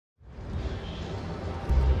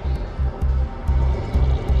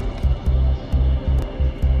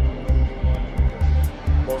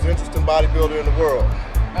bodybuilder in the world.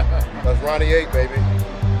 That's Ronnie 8, baby.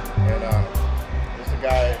 And this is the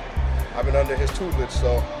guy, I've been under his tutelage,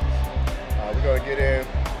 so we're going to get in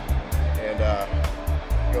and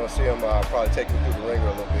you're going to see him probably take me through the ringer a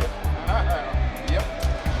little bit. Yep.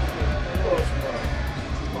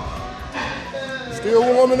 Still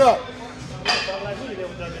warming up.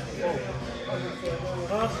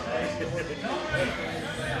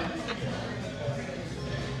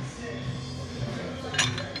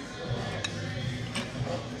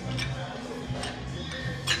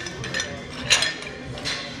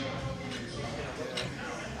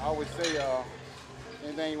 I always say,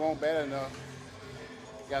 anything you want better enough,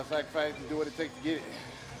 you gotta sacrifice and do what it takes to get it.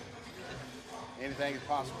 Anything is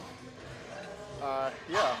possible.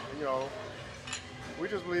 Yeah, you know, we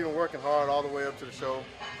just believe in working hard all the way up to the show.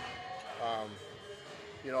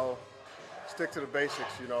 You know, stick to the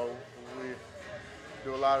basics. You know, we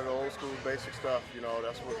do a lot of the old school basic stuff. You know,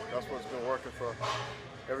 that's what's been working for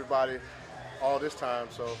everybody all this time.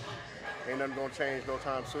 So ain't nothing gonna change no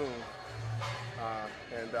time soon.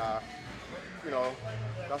 You know,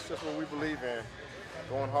 that's just what we believe in.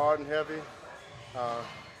 Going hard and heavy,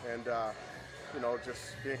 you know,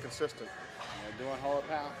 just being consistent. Yeah, doing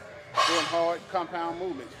hard compound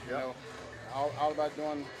movements. You know, all about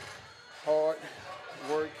doing hard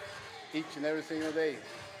work each and every single day.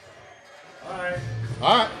 All right.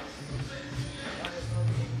 All right.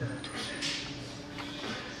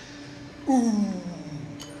 Ooh.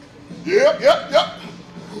 Yep.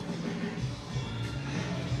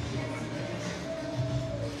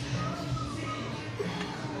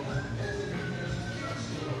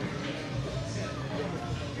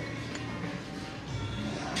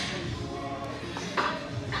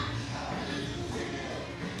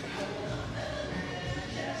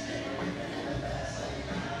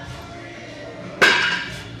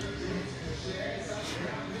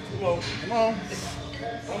 Come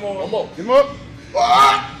on. Get him up.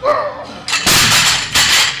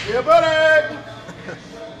 Yeah, buddy.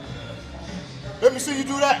 Let me see you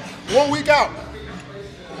do that. 1 week out.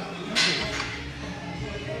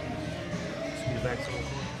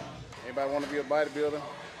 Anybody want to be a bodybuilder?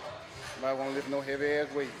 Anybody want to lift no heavy ass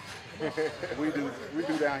weight? we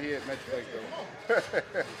do down here at Metroplex though.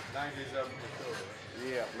 9 days out from the show.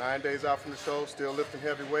 Yeah, 9 days out from the show, still lifting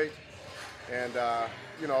heavy weight. And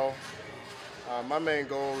you know, my main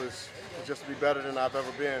goal is just to be better than I've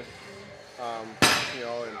ever been. You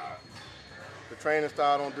know, and the training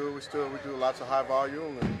style I don't do. We do lots of high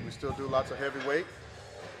volume, and we still do lots of heavy weight,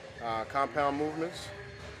 compound movements.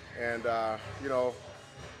 And you know,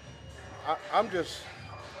 I'm just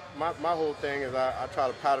my whole thing is I try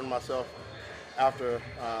to pattern myself after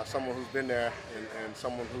someone who's been there and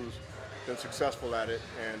someone who's been successful at it.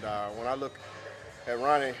 And when I look at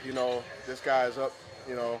Ronnie, you know, this guy is up,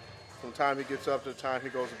 you know, from the time he gets up to the time he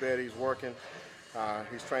goes to bed, he's working,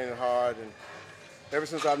 he's training hard, and ever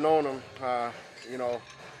since I've known him, you know,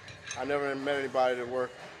 I never met anybody that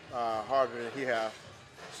worked harder than he has.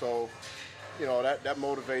 So, you know, that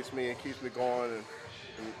motivates me and keeps me going, and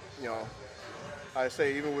you know, I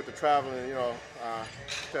say even with the traveling, you know,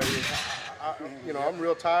 tell you know, I'm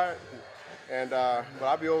real tired, and but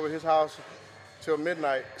I'll be over at his house till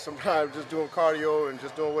midnight, sometimes just doing cardio and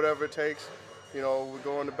just doing whatever it takes. You know, we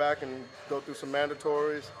go in the back and go through some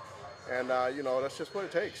mandatories, and you know, that's just what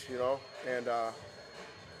it takes, you know, and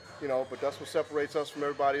you know, but that's what separates us from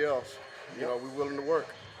everybody else. You know, we're willing to work,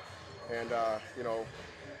 and you know,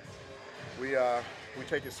 we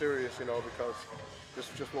take it serious, you know, because this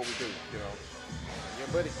is just what we do, you know. Yeah,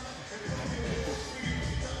 buddy.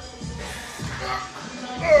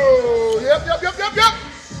 Oh, yep.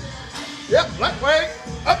 Yep, left way,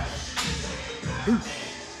 up.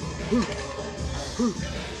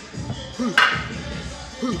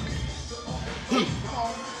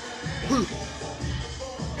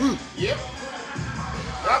 Yep.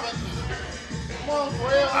 Drop it. Come on,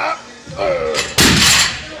 well up.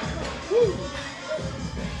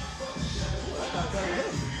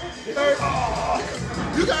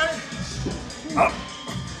 You got it. Up.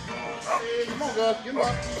 Come on, Gus. Get him up.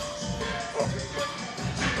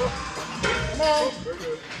 Come on.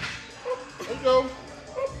 Let's go.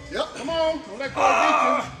 Yep, come on. Don't let Cory beat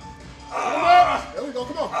you. Come on. There we go.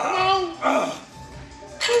 Come on. Come on.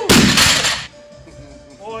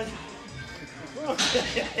 Boy.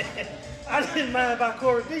 I didn't mind about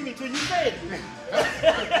Cory beating me till you said it.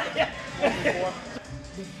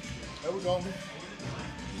 There we go.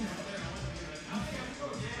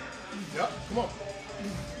 Yep, come on.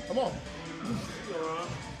 Come on.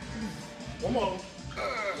 One more.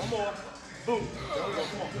 One more. Boom. There we go.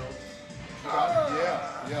 Come on, girl. Yeah,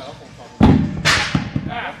 that's what I'm talking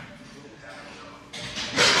about.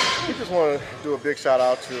 just want to do a big shout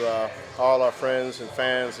out to all our friends and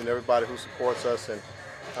fans and everybody who supports us, and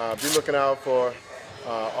be looking out for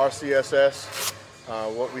RCSS.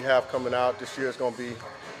 What we have coming out this year is going to be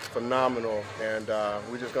phenomenal, and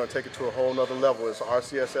we're just going to take it to a whole nother level. It's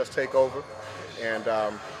RCSS Takeover, and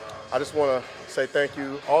I just want to say thank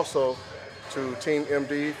you also to Team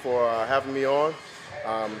MD for having me on.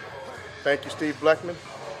 Thank you, Steve Bleckman.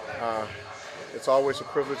 It's always a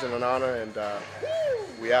privilege and an honor, and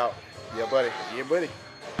we out. Yeah, buddy. Yeah, buddy.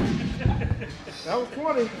 That was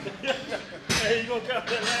 20. Hey, you gonna count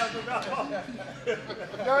that last one?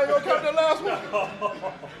 Now you gonna count that last one?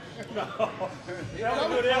 No. That was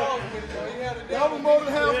good effort. That was more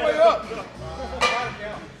than halfway up.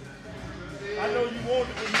 I know you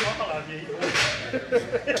wanted when you hollered at me.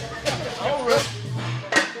 All right.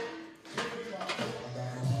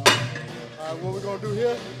 All right, what we're gonna do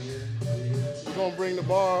here? We're going to bring the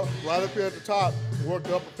bar right up here at the top and work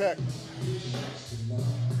the upper pec.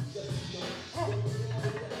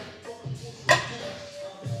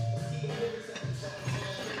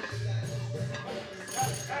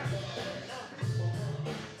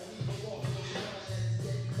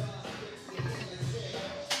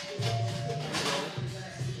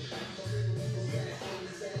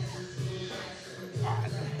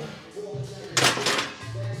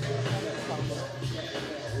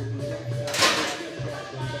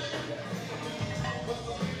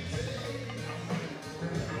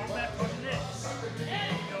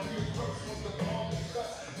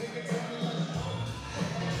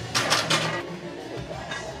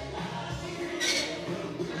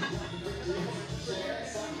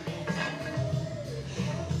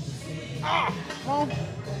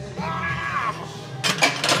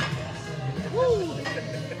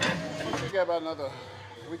 We got about another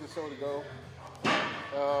week or so to go.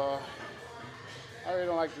 I really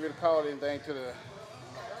don't like to really call anything to the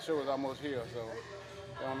show is almost here, so it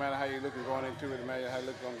don't matter how you're looking going into it, it matters how you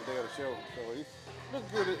look on the day of the show. So he's looking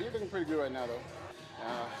good. He's looking pretty good right now, though.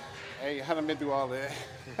 Hey, I haven't been through all that.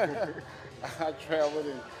 I traveled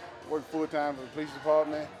and worked full time for the police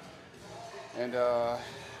department, and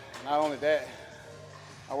not only that,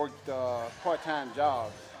 I worked part-time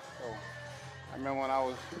jobs. So I remember when I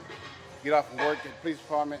was get off from work at the police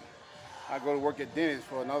department, I go to work at Dennis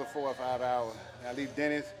for another 4 or 5 hours. And I leave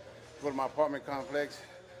Dennis, go to my apartment complex,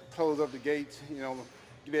 close up the gates, you know,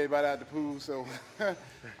 get everybody out the pool. So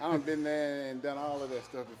I've been there and done all of that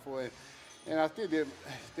stuff before. And I still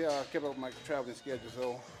kept up my traveling schedule.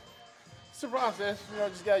 So it's a process, you know,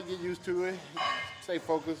 just gotta get used to it, stay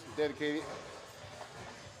focused, dedicated.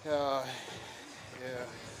 Yeah,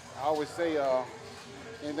 I always say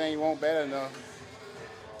anything you want bad enough,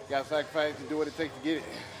 you gotta sacrifice and do what it takes to get it.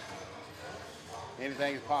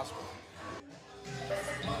 Anything is possible.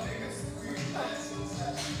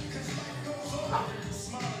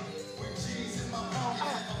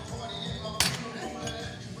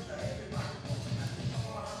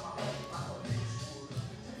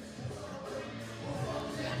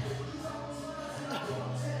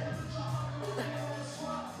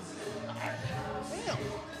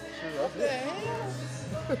 What the hell?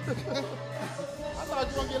 I thought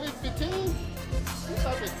you were gonna get at least 15. You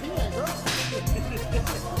thought it's 10, girl.